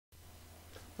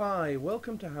Hi,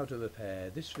 welcome to How to Repair.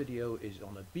 This video is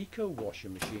on a Beko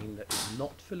washing machine that is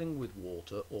not filling with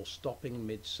water or stopping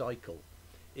mid-cycle.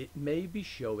 It may be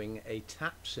showing a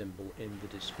tap symbol in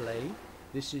the display.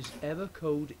 This is error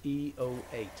code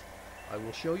E08. I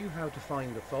will show you how to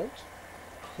find the fault,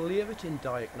 clear it in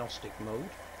diagnostic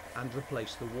mode and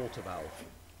replace the water valve.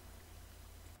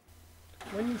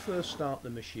 When you first start the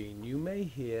machine, you may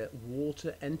hear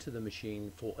water enter the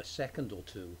machine for a second or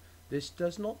two. This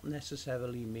does not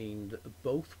necessarily mean that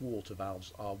both water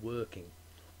valves are working.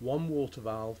 One water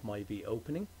valve might be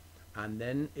opening and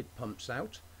then it pumps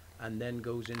out and then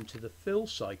goes into the fill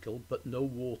cycle, but no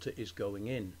water is going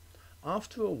in.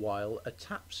 After a while, a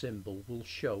tap symbol will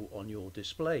show on your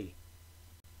display.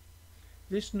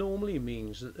 This normally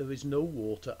means that there is no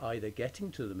water either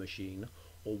getting to the machine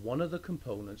or one of the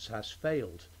components has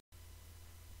failed.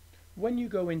 When you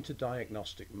go into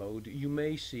diagnostic mode, you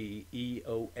may see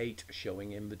E08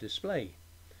 showing in the display.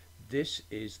 This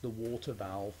is the water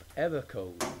valve error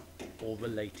code or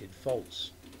related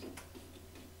faults.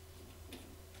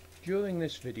 During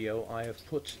this video I have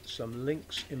put some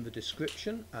links in the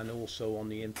description and also on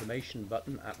the information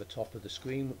button at the top of the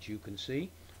screen, which you can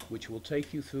see, which will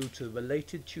take you through to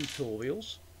related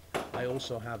tutorials. I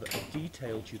also have a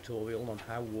detailed tutorial on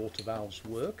how water valves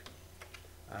work.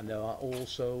 And there are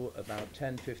also about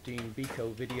 10-15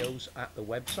 Beko videos at the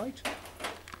website.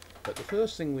 But the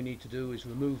first thing we need to do is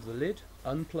remove the lid,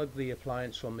 unplug the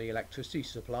appliance from the electricity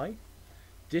supply,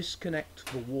 disconnect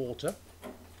the water.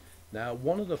 Now,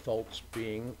 one of the faults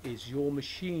being is your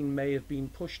machine may have been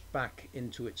pushed back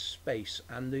into its space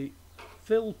and the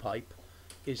fill pipe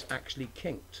is actually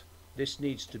kinked. This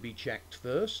needs to be checked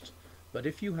first, but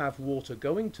if you have water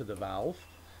going to the valve,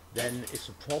 then it's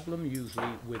a problem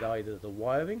usually with either the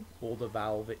wiring or the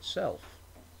valve itself,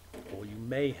 or you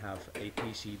may have a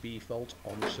PCB fault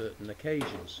on certain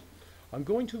occasions. I'm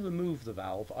going to remove the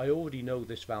valve. I already know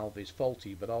this valve is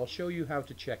faulty, but I'll show you how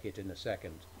to check it in a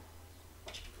second.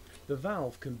 The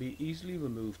valve can be easily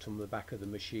removed from the back of the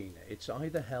machine. It's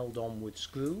either held on with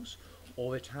screws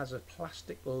or it has a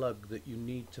plastic lug that you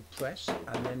need to press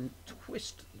and then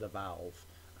twist the valve,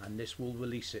 and this will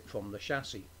release it from the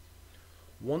chassis.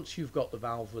 Once you've got the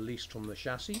valve released from the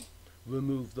chassis,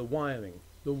 remove the wiring.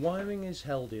 The wiring is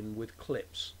held in with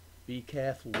clips. Be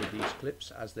careful with these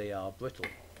clips as they are brittle.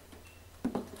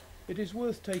 It is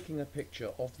worth taking a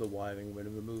picture of the wiring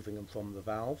when removing them from the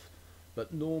valve,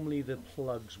 but normally the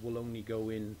plugs will only go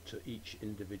into each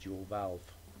individual valve.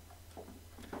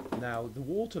 Now, the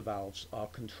water valves are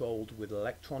controlled with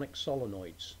electronic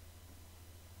solenoids.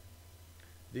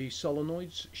 These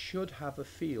solenoids should have a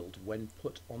field when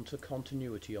put onto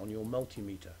continuity on your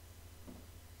multimeter.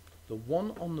 The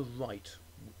one on the right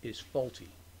is faulty.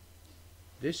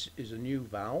 This is a new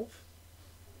valve,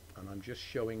 and I'm just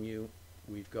showing you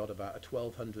we've got about a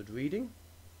 1200 reading.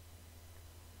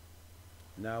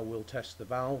 Now we'll test the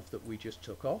valve that we just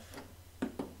took off.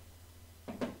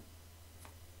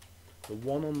 The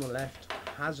one on the left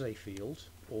has a field,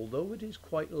 although it is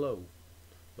quite low.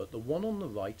 But the one on the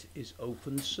right is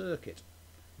open circuit.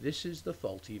 This is the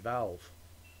faulty valve.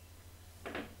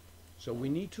 So we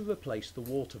need to replace the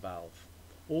water valve.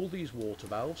 All these water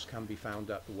valves can be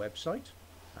found at the website,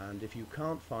 and if you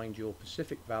can't find your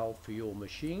specific valve for your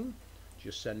machine,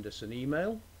 just send us an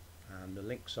email, and the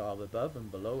links are above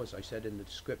and below, as I said in the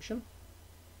description.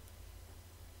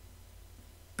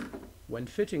 When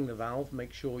fitting the valve,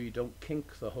 make sure you don't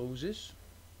kink the hoses.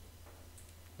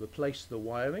 Replace the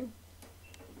wiring,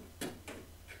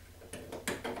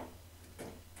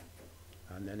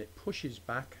 and then it pushes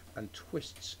back and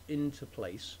twists into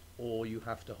place, or you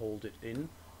have to hold it in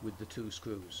with the two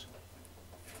screws.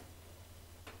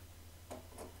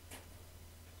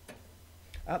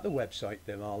 At the website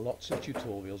there are lots of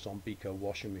tutorials on Beko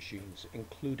washing machines,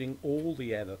 including all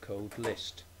the error code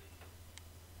list.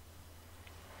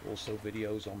 Also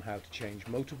videos on how to change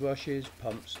motor brushes,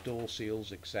 pumps, door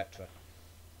seals, etc.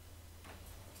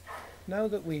 Now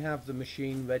that we have the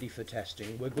machine ready for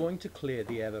testing, we're going to clear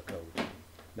the error code.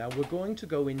 Now we're going to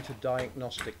go into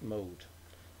diagnostic mode.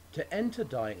 To enter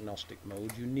diagnostic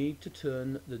mode, you need to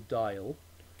turn the dial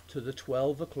to the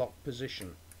 12 o'clock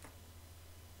position.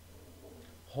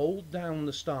 Hold down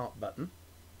the start button.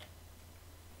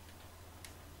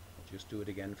 I'll just do it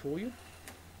again for you.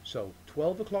 So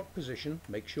 12 o'clock position,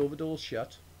 make sure the door's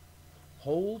shut.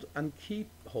 Hold and keep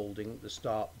holding the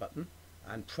start button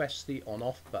and press the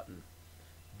on-off button.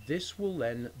 This will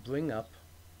then bring up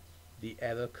the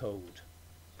error code.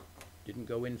 Didn't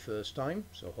go in first time,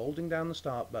 so holding down the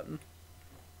start button,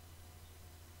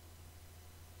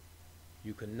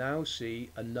 you can now see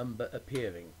a number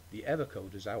appearing. The error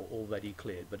code is out already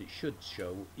cleared, but it should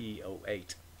show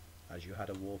E08 as you had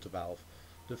a water valve.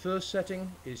 The first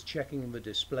setting is checking the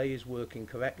display is working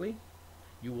correctly.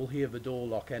 You will hear the door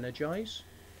lock energize.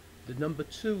 The number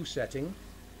 2 setting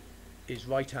is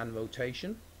right hand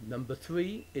rotation. Number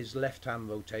 3 is left hand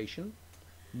rotation.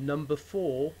 Number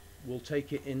 4 will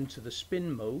take it into the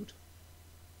spin mode.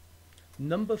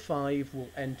 Number 5 will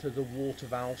enter the water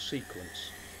valve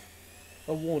sequence.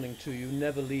 A warning to you,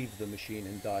 never leave the machine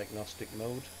in diagnostic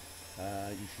mode.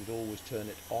 You should always turn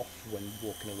it off when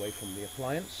walking away from the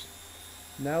appliance.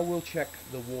 Now we'll check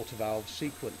the water valve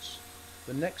sequence.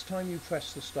 The next time you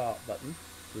press the start button,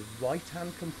 the right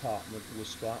hand compartment will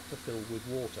start to fill with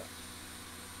water.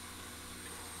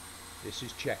 This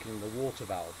is checking the water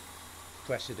valve.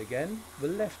 Press it again, the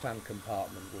left hand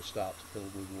compartment will start to fill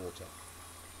with water.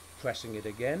 Pressing it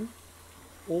again,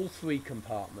 all 3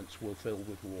 compartments will fill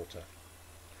with water.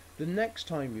 The next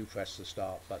time you press the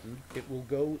start button, it will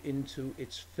go into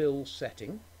its fill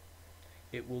setting.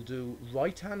 It will do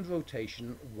right hand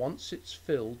rotation once it's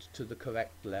filled to the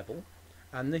correct level,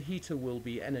 and the heater will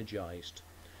be energized.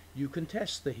 You can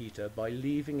test the heater by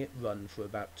leaving it run for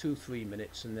about 2-3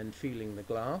 minutes and then feeling the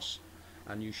glass,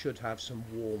 and you should have some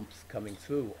warmth coming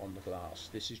through on the glass.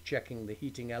 This is checking the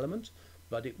heating element,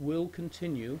 but it will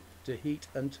continue to heat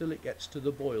until it gets to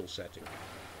the boil setting.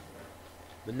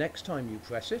 The next time you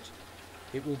press it,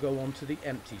 it will go on to the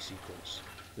empty sequence.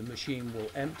 The machine will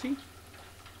empty,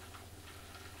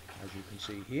 as you can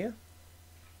see here.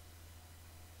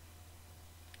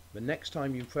 The next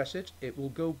time you press it, it will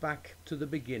go back to the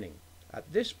beginning.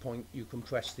 At this point you can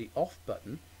press the off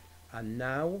button, and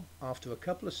now after a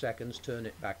couple of seconds turn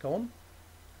it back on,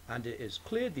 and it has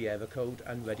cleared the error code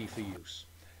and ready for use.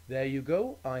 There you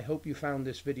go. I hope you found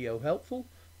this video helpful.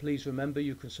 Please remember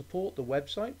you can support the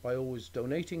website by always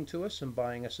donating to us and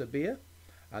buying us a beer,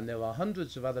 and there are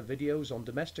hundreds of other videos on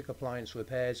domestic appliance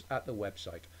repairs at the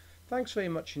website. Thanks very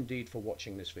much indeed for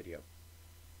watching this video.